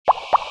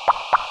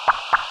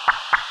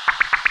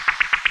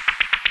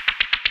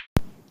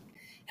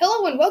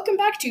Hello and welcome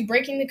back to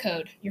Breaking the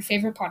Code, your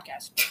favorite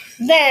podcast.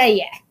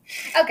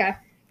 Okay.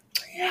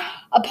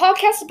 A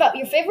podcast about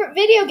your favorite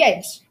video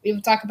games. We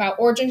will talk about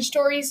origin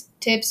stories,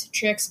 tips,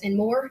 tricks, and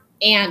more,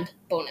 and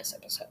bonus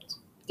episodes.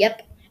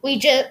 Yep.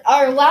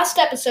 Our last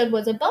episode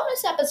was a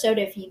bonus episode.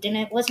 If you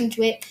didn't listen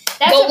to it,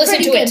 That's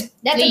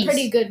a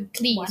pretty good.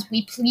 Please, one.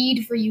 we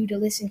plead for you to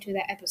listen to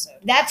that episode.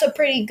 That's a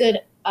pretty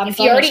good. If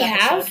you already bonus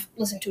episode. have,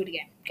 listen to it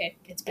again. Okay,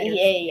 it's better.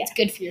 Yeah. It's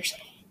good for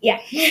yourself.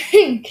 Yeah.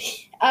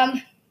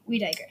 We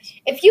digress.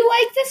 If you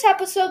like this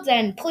episode,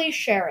 then please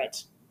share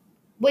it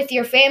with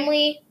your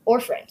family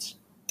or friends.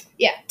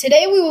 Yeah,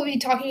 today we will be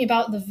talking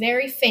about the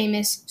very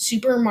famous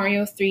Super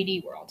Mario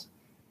 3D World.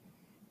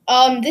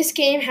 This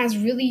game has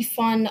really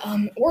fun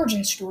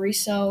origin story,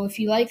 so if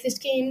you like this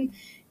game,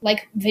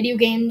 like video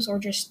games or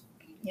just,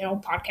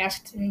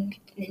 podcasts in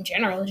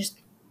general,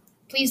 just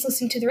please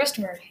listen to the rest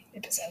of our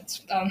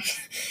episodes.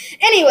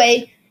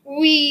 Anyway,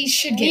 we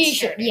should get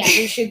started. Yeah,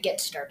 we should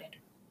get started.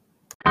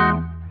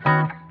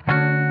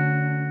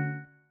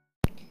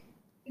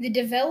 The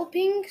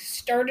developing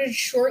started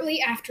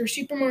shortly after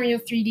Super Mario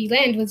 3D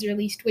Land was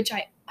released, which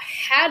I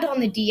had on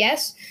the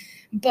DS,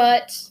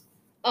 but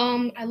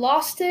I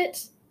lost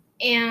it,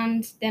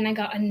 and then I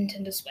got a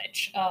Nintendo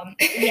Switch.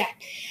 Yeah.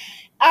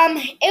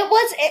 It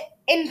was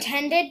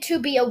intended to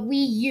be a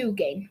Wii U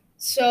game.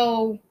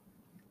 So,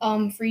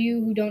 for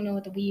you who don't know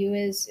what the Wii U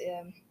is,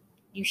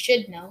 you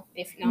should know.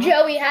 If not,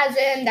 Joey has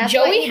it, and that's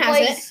Joey why he has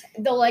plays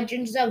The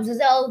Legends of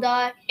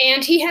Zelda.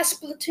 and he has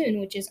Splatoon,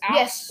 which is out,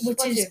 Yes,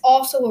 which is Splatoon.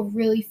 also a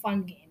really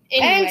fun game.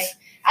 Anyway,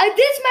 And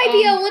this might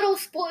be a little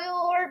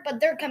spoiler, but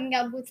they're coming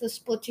out with a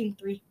Splatoon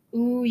 3.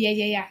 ooh,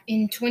 yeah,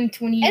 in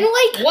 2021,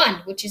 And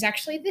which is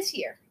actually this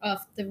year of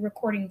the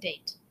recording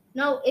date.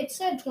 no, it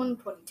said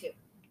 2022.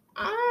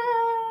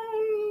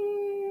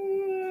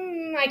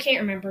 I can't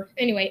remember.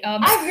 Anyway,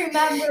 I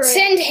remember it.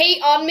 send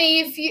hate on me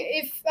if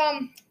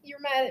you're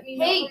mad at me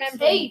not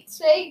remembering.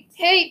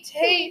 Hate.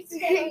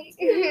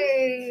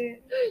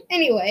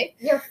 Anyway,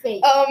 Your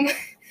face.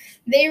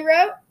 they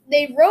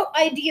wrote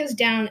ideas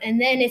down,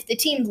 and then if the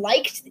team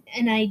liked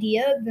an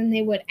idea, then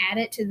they would add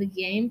it to the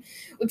game,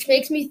 which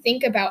makes me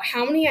think about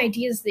how many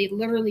ideas they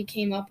literally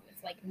came up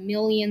with, like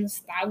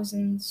millions,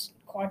 thousands,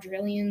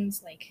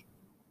 quadrillions, like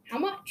how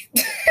much?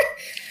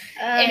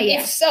 And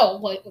if so,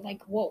 what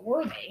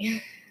were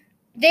they?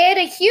 They had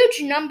a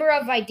huge number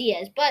of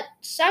ideas, but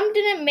some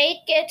didn't make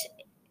it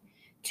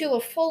to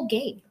a full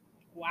game.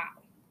 Wow.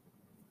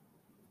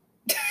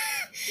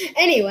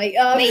 Anyway,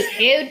 Wait,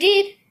 who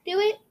did do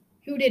it?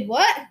 who did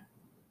what?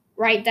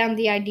 Write down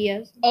the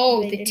ideas.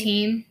 Oh, They the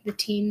didn't.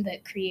 team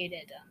that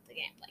created the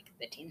game, like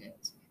the team that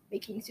was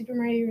making Super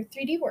Mario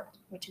 3D World,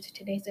 which is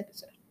today's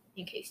episode,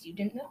 in case you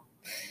didn't know.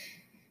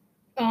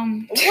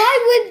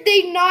 Why would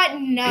they not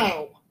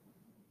know?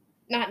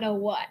 Not know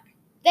what?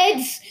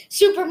 That's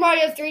Super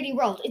Mario 3D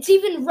World. It's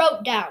even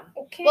wrote down.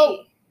 Okay.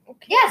 Well,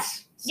 okay.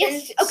 Yes.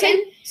 Yes.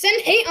 Okay. Send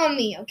hate on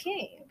me.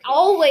 Okay.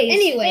 Always.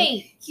 Anyway.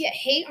 Hey. Yeah,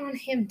 hate on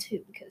him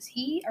too, because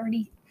he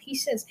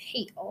says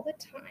hate all the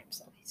time.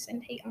 So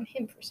send hate on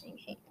him for saying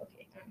hate.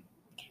 Okay.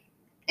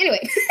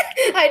 Anyway,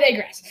 I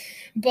digress.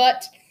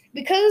 But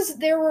because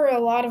there were a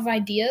lot of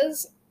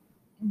ideas,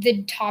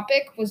 the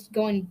topic was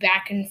going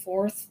back and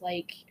forth,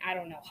 like, I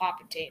don't know, hot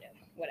potato,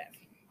 whatever.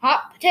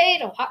 Hot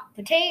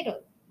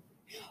potato.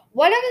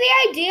 One of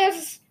the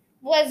ideas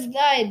was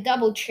the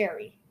double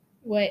cherry.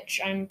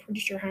 Which I'm pretty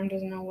sure Harm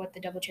doesn't know what the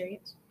double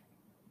cherry is.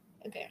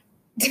 Okay.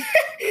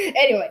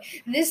 Anyway,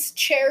 this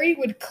cherry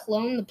would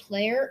clone the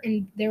player,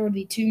 and there would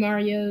be 2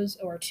 Marios,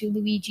 or 2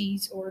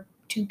 Luigis, or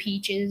 2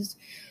 Peaches,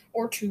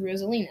 or 2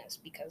 Rosalinas,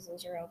 because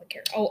those are all the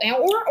characters. Oh, and,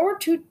 or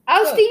 2 I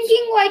was Toads.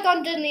 thinking like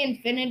on Disney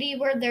Infinity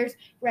where there's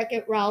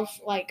Wreck-It Ralph's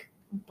like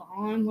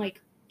bomb,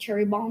 like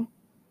cherry bomb.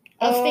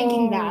 I was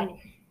thinking that.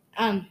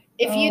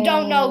 If you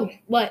don't know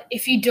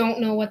if you don't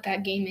know what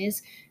that game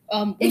is,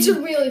 it's a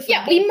really fun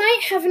yeah, game. we might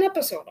have an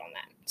episode on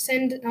that.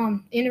 Send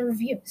in a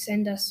review.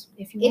 Send us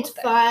if you want. It's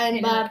that fun, in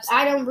an but episode.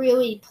 I don't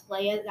really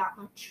play it that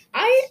much.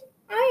 I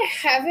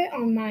have it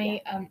on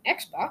my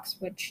Xbox,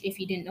 which if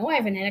you didn't know, I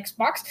have an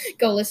Xbox.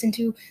 Go listen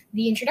to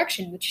the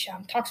introduction, which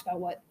talks about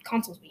what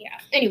consoles we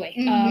have. Anyway,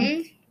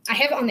 I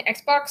have it on the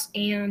Xbox,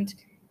 and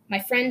my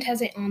friend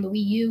has it on the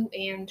Wii U,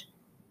 and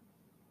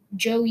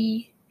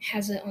Joey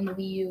has it on the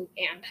Wii U,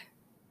 and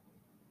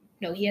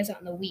no, he has it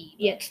on the Wii.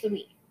 Yeah, it's the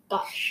Wii.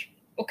 Gosh.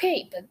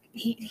 Okay, but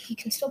he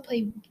can still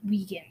play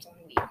Wii games on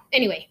the Wii.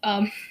 Anyway,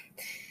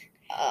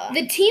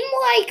 The team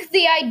liked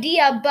the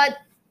idea, but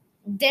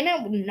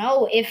didn't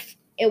know if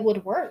it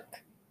would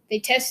work. they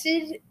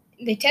tested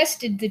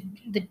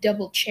the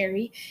double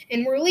cherry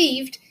and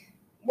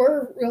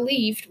were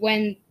relieved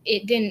when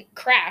it didn't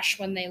crash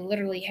when they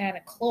literally had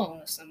a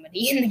clone of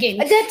somebody in the game.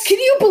 Can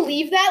you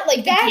believe that?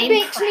 Like That the game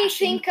makes me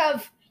crashing? think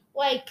of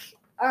like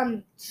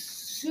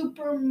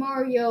Super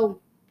Mario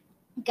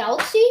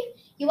Galaxy.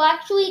 You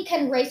actually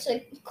can race a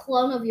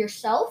clone of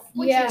yourself,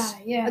 which is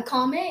a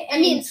comet. I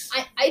mean,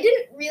 I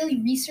didn't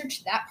really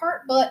research that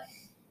part, but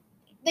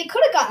they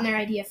could have gotten their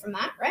idea from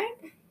that, right?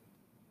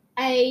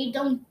 I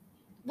don't.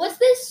 What's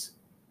this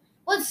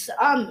Was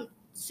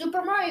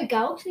Super Mario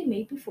Galaxy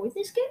made before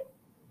this game?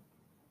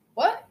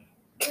 What?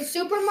 Was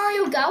Super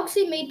Mario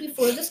Galaxy made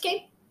before this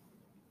game?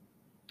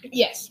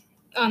 Yes.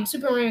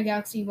 Super Mario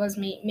Galaxy was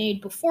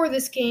made before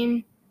this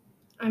game.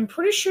 I'm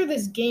pretty sure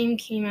this game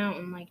came out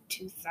in like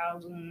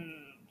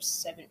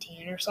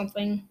 2017 or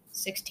something.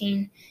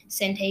 16.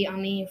 Send hate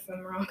on me if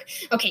I'm wrong.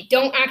 Okay,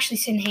 don't actually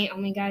send hate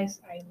on me, guys.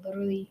 I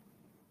literally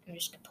am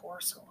just a poor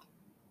soul.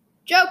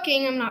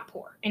 Joking, I'm not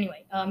poor.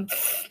 Anyway,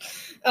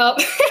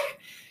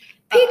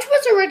 Peach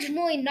was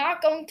originally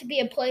not going to be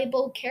a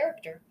playable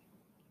character.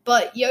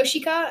 But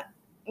Yoshika,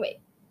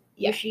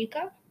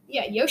 Yoshika?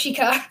 Yeah,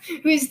 Yoshika,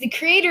 who is the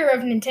creator of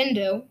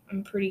Nintendo,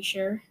 I'm pretty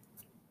sure,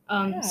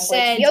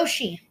 said... Like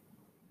Yoshi.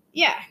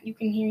 Yeah, you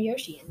can hear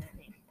Yoshi in that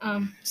name.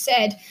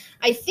 Said,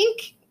 I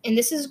think, and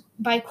this is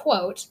by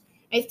quote,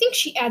 I think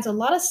she adds a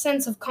lot of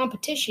sense of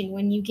competition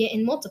when you get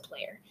in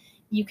multiplayer.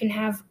 You can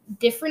have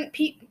different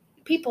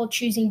people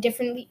choosing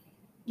different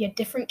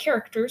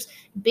characters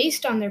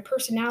based on their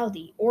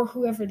personality or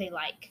whoever they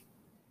like.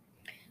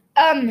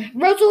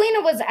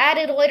 Rosalina was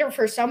added later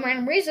for some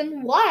random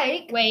reason,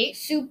 like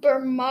Super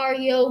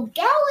Mario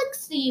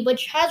Galaxy,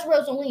 which has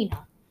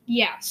Rosalina.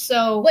 Yeah,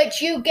 so...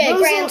 Which you get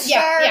Grand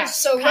Stars. Yeah,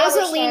 so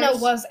Rosalina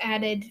was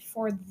added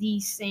for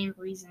the same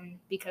reason,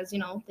 because,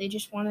 they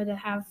just wanted to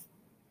have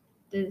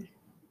the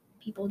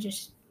people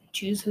just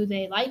choose who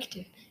they liked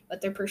and what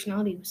their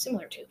personality was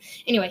similar to.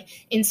 Anyway,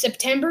 in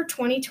September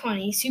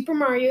 2020, Super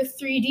Mario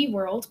 3D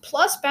World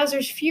plus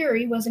Bowser's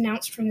Fury was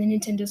announced from the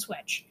Nintendo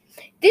Switch.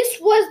 This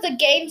was the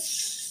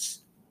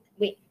game's...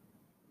 Wait.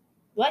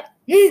 What?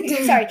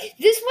 Sorry.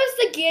 This was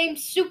the game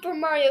Super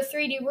Mario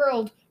 3D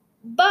World,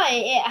 but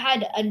it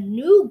had a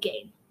new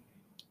game.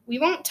 We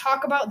won't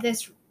talk about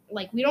this,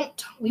 we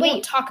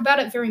won't talk about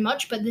it very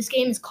much, but this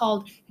game is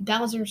called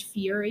Bowser's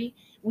Fury.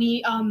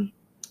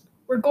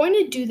 We're going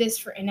to do this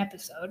for an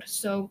episode,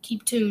 so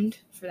keep tuned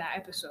for that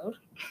episode.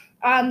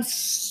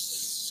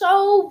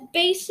 So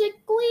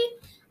basically,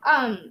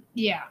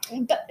 yeah.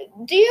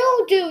 Do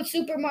you do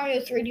Super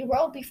Mario 3D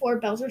World before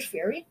Bowser's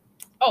Fury?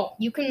 Oh,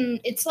 you can.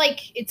 It's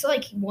like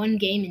one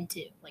game in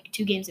two, like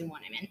 2 games in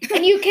one. I mean,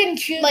 and you can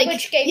choose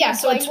which game. Yeah,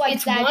 so it's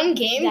one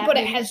game, but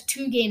it has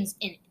 2 games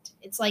in it.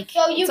 It's like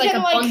so you it's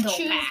can like a bundle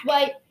choose pack.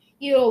 what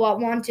you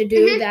want to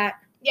do.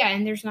 That yeah,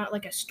 and there's not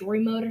like a story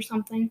mode or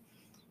something,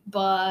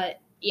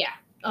 but yeah,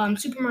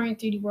 Super Mario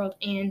 3D World,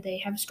 and they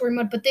have a story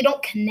mode, but they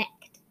don't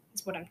connect.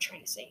 Is what I'm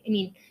trying to say. I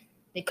mean,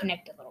 they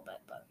connect a little bit,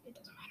 but it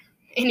doesn't matter.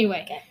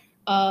 Anyway, okay.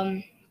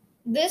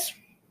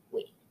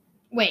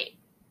 Wait.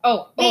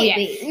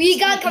 We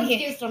got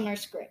confused on our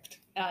script.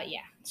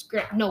 Yeah,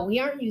 script. No, we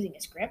aren't using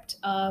a script.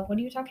 What are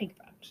you talking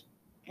about?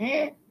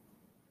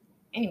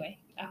 Anyway,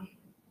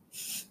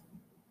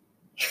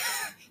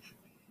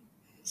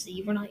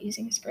 see, we're not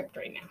using a script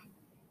right now.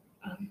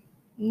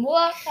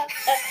 What?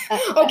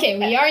 Okay,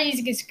 we are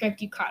using a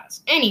script. You caught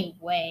us.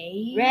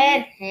 Anyway,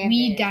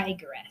 we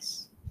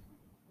digress.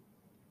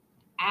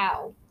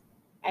 Ow.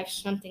 I have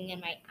something in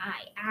my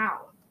eye.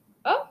 Ow.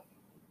 Oh.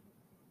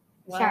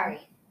 Well,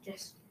 sorry.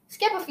 Just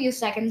skip a few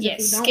seconds if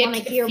you don't want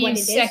to hear what it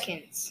is.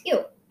 Seconds.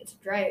 Ew, it's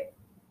dry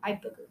eye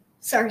booger.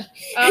 Sorry.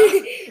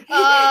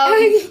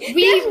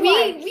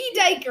 We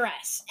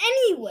digress.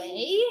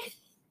 Anyway.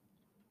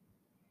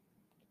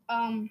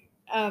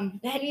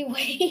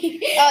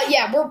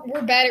 Yeah,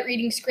 we're bad at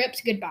reading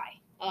scripts. Goodbye.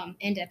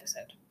 End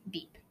episode.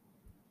 Beep.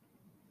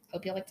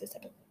 Hope you like this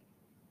episode.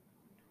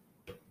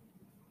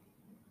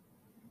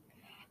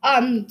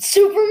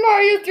 Super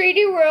Mario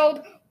 3D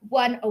World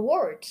won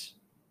awards.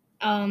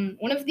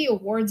 One of the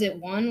awards it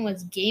won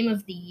was Game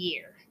of the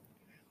Year.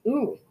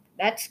 Ooh,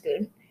 that's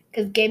good.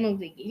 Because Game of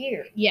the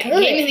Year. Yeah,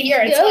 good. Game of the Year.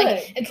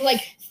 It's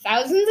like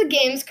thousands of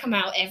games come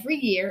out every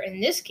year,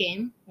 and this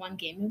game won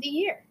Game of the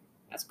Year.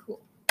 That's cool.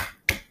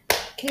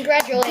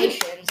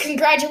 Congratulations.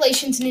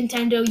 Congratulations,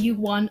 Nintendo. You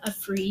won a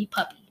free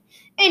puppy.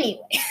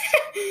 Anyway.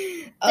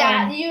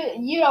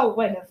 You don't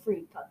win a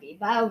free puppy,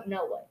 but I don't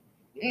know what.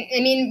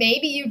 I mean,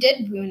 maybe you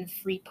did win a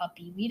free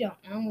puppy. We don't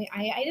know.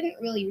 I didn't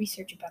really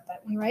research about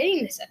that when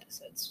writing this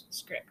episode's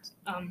script.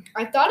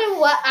 I thought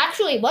it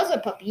actually was a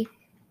puppy.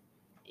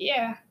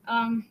 Yeah,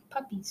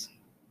 puppies.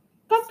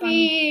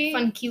 Puppy.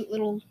 Fun, cute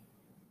little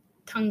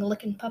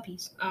tongue-licking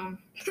puppies.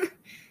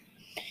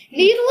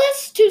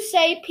 Needless to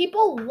say,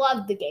 people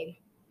loved the game.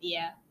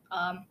 Yeah.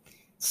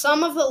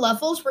 Some of the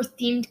levels were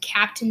themed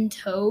Captain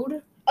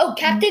Toad. Oh,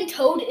 Captain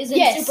Toad is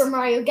in Super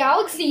Mario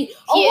Galaxy.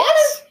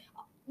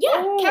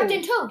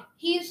 Captain Toad.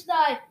 He's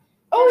the...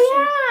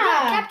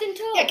 Captain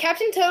Toad. Yeah,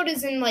 Captain Toad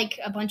is in like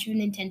a bunch of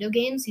Nintendo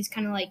games. He's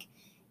kind of like...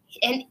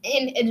 And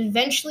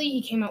eventually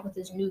he came out with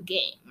his new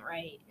game,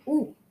 right?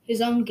 Ooh, his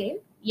own game?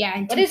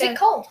 Yeah. What is it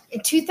called?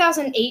 In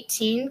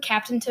 2018,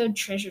 Captain Toad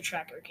Treasure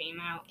Tracker came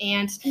out.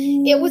 And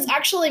it was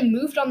actually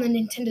moved on the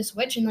Nintendo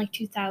Switch in like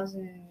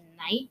 2019,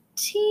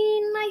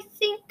 I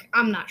think.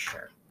 I'm not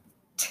sure.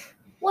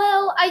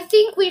 Well, I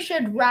think we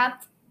should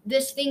wrap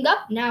this thing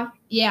up now.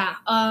 Yeah.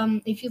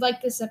 If you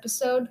like this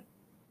episode,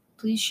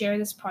 please share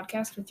this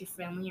podcast with your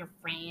family or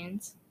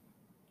friends.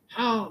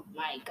 Oh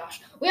my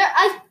gosh.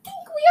 I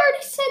think we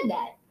already said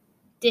that.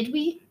 Did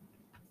we?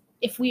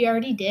 If we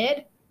already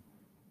did,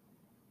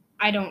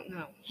 I don't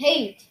know.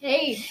 Hate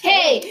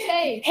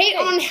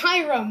On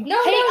Hiram.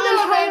 No, hate no, on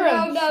no,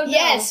 Hiram. no.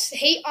 Yes,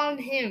 hate on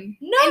him.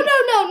 No,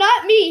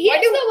 not me. Why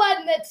He's do- the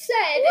one that said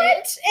it.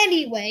 What?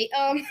 Anyway,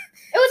 It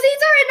was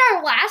either in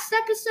our last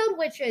episode,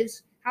 which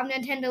is how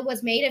Nintendo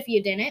was made. If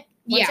you didn't,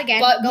 once yeah, again,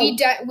 but go we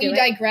do it.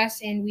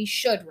 digress, and we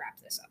should wrap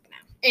this up now.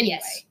 Anyway.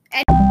 Yes.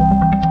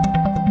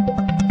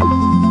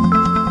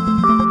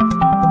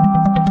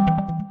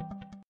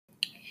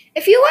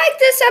 If you like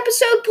this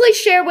episode, please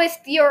share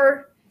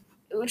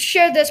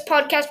this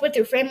podcast with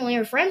your family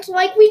or friends,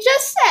 like we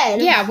just said.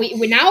 Yeah,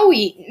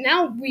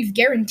 we've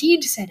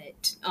guaranteed said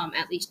it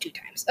at least 2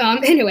 times.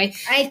 Anyway,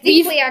 I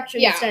think we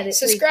actually said it.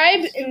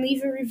 Subscribe and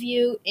leave a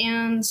review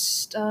and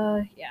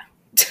yeah.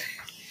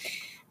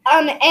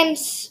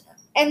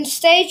 And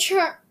stay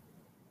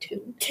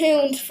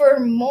tuned for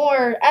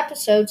more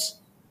episodes.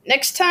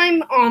 Next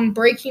time on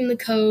Breaking the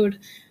Code,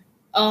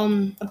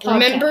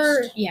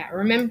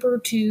 remember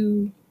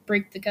to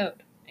break the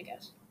code, I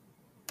guess.